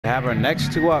Have our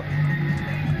next two up.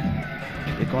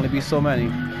 There can only be so many.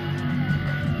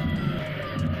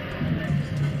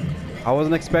 I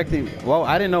wasn't expecting. Well,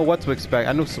 I didn't know what to expect.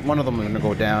 I knew one of them was gonna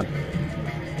go down.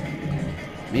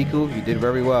 Miku, you did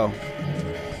very well.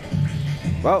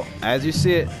 Well, as you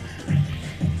see it,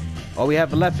 all we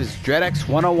have left is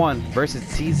dredex101 versus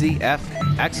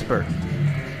TZF Expert.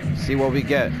 See what we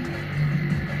get.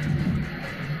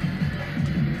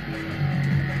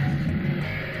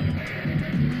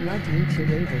 Not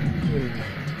MT21.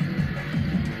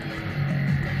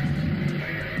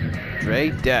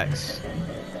 dredex.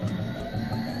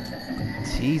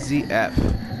 TZF.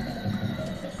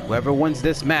 Whoever wins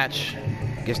this match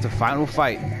gets the final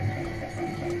fight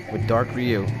with Dark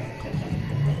Ryu.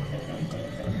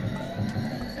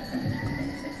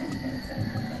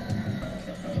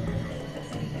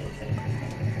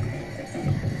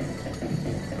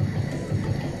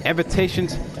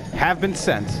 Invitations have been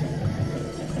sent.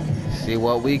 See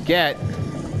what we get.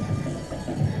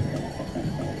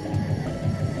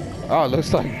 Oh, it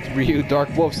looks like Ryu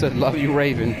Dark Wolf said, "Love you,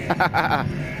 Raven."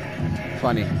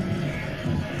 Funny.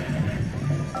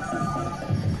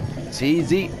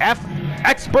 TZF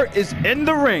Expert is in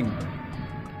the ring.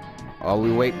 Oh,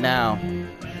 we wait now.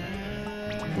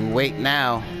 We wait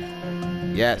now.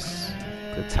 Yes,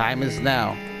 the time is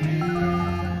now.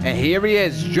 And here he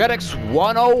is,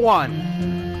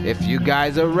 dredex101. If you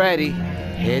guys are ready,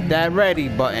 hit that ready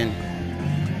button.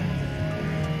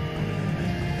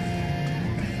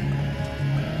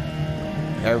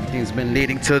 Everything's been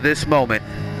leading to this moment.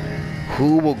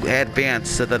 Who will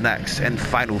advance to the next and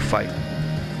final fight?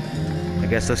 I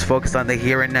guess let's focus on the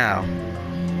here and now.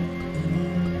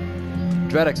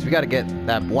 Dredex, we gotta get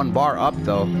that one bar up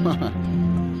though. I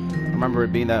remember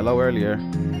it being that low earlier.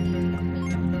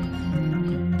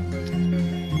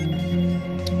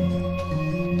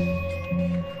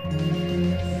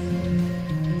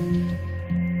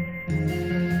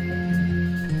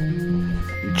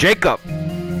 Jacob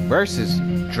versus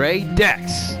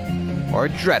dredex or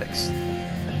dredex.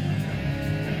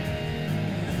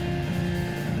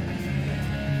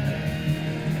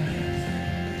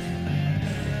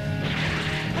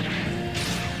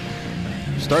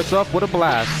 Starts off with a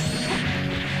blast.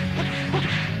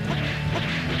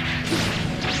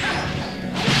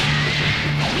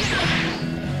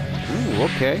 Ooh,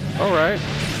 okay, all right.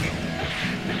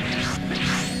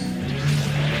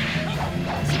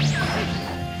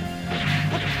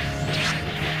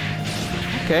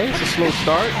 Okay, it's a slow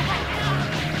start.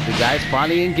 The guys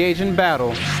finally engage in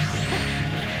battle.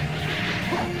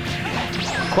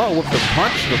 Caught with the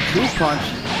punch, the two punch.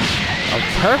 A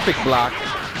perfect block.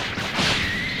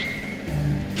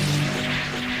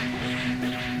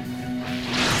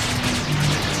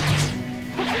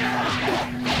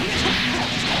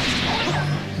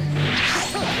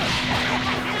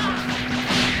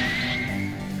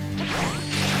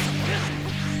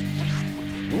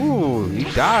 Ooh, he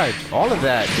dodged all of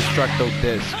that destructo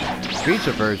disc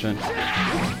creature version.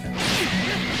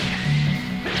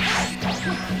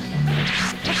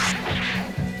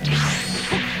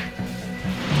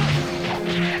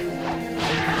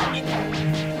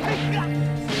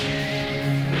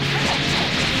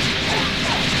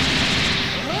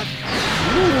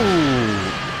 Ooh.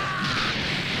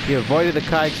 He avoided the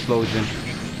Kai explosion.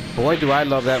 Boy, do I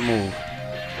love that move.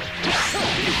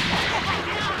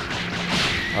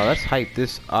 Oh, let's hype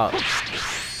this up.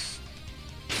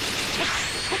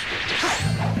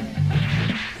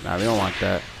 Nah, we don't want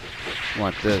that. We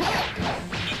want this.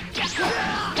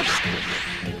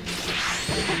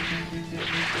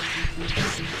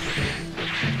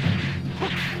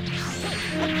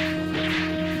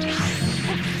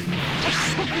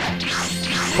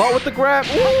 Caught with the grab.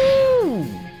 Woo!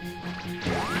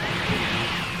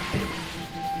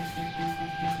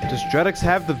 Does dredex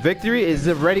have the victory? Is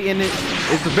it ready in it?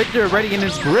 Is the victor already in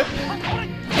his grip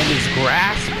and his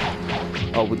grasp?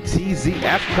 Oh, will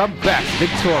TZF come back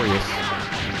victorious?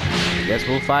 Guess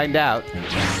we'll find out.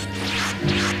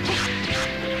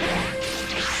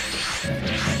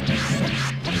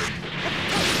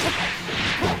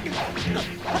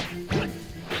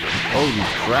 Holy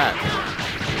crap.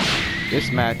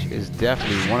 This match is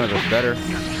definitely one of the better.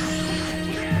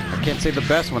 I can't say the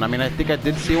best one. I mean, I think I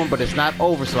did see one, but it's not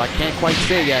over, so I can't quite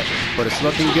say yet, but it's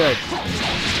looking good.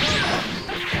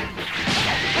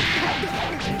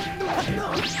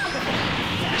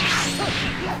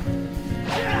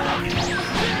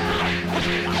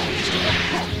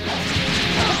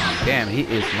 Damn, he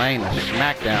is laying a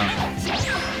smackdown.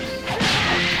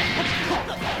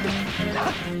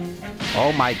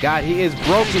 Oh my god, he is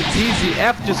broken.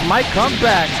 TZF just might come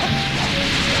back.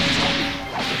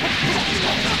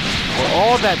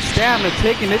 all that stamina,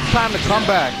 taking its time to come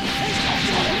back.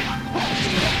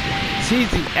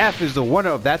 TZF is the winner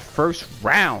of that first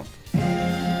round.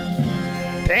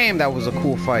 Damn, that was a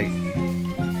cool fight.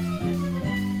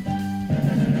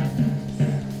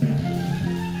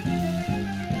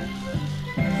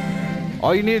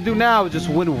 All you need to do now is just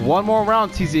win one more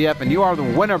round, TZF, and you are the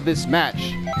winner of this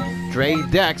match.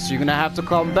 Dredex, you're gonna have to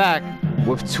come back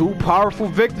with 2 powerful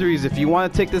victories if you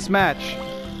want to take this match.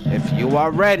 If you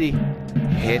are ready,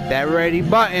 hit that ready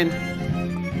button.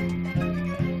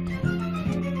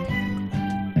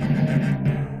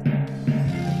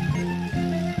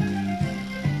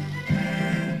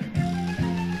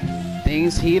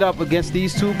 Things heat up against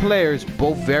these 2 players,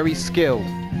 both very skilled.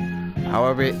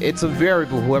 However, it's a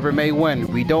variable, whoever may win.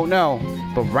 We don't know.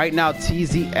 But right now,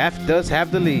 TZF does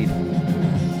have the lead.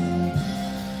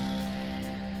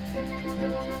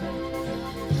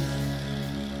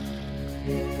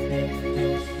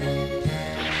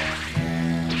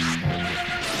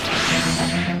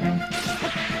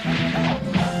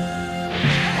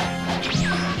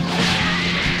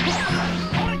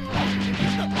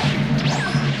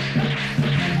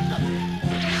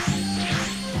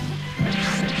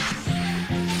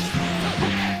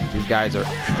 Guys are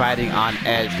fighting on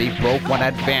edge. They both want to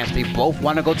advance. They both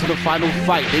want to go to the final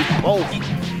fight. They both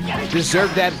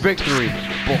deserve that victory.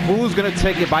 But who's going to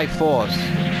take it by force?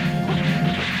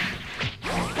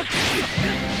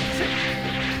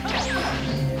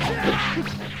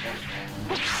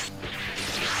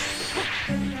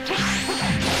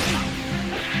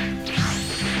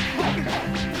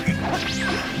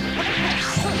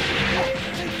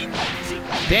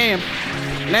 Damn.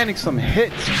 Landing some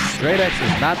hits. Dredex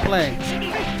is not playing.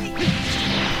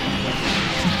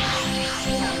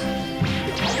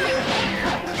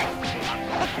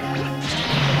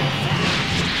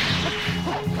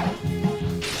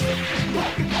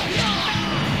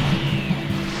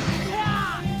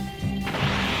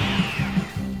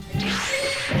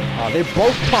 They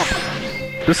both pump.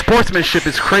 The sportsmanship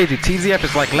is crazy. TZF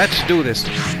is like, let's do this.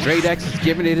 Dredex is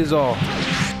giving it his all.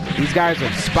 These guys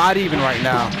are spot even right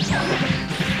now.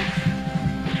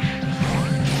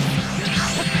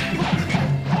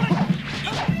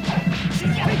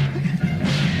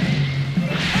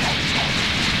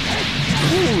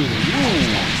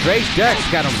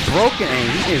 Dredex got him broken and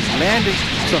he is landing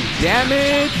some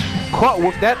damage. Caught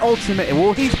with that ultimate, and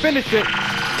will he finish it?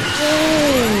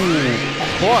 Ooh,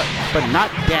 caught, but not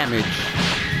damage.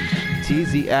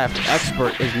 TZF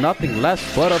expert is nothing less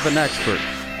but of an expert.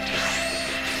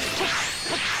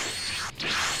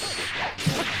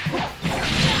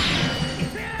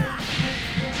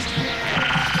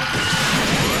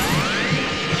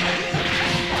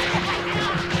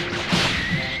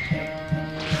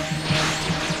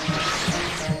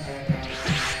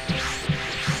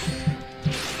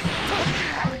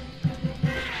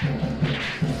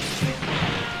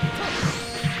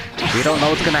 We don't know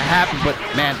what's gonna happen, but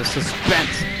man, the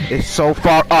suspense is so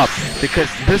far up because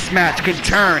this match can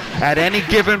turn at any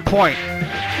given point.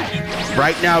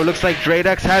 Right now, it looks like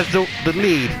Dredex has the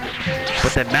lead,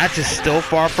 but the match is still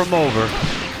far from over.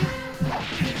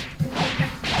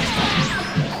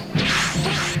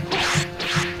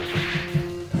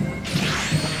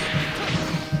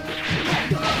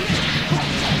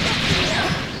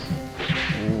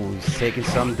 Ooh, he's taking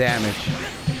some damage.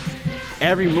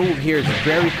 Every move here is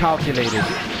very calculated.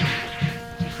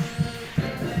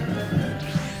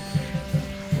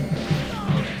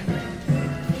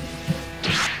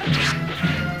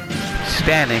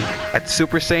 Standing at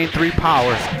Super Saiyan 3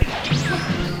 power.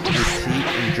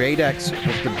 And Dredex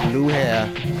with the blue hair.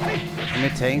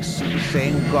 Imitating Super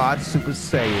Saiyan God Super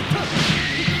Saiyan.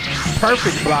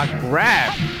 Perfect block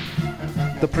grab.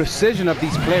 The precision of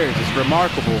these players is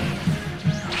remarkable.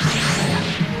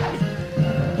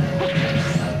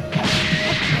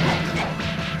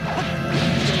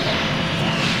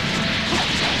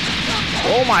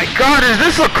 Oh my God, is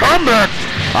this a comeback?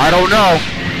 I don't know.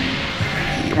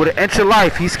 With an inch of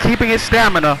life, he's keeping his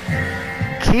stamina.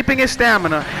 Keeping his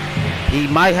stamina. He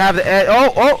might have the edge.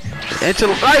 Oh, inch of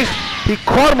life. He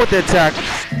caught him with the attack.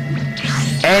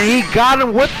 And he got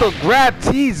him with the grab.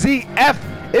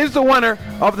 TZF is the winner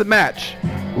of the match.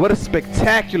 What a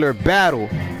spectacular battle.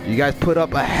 You guys put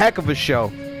up a heck of a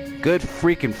show. Good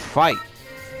freaking fight.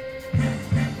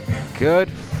 Good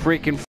freaking fight.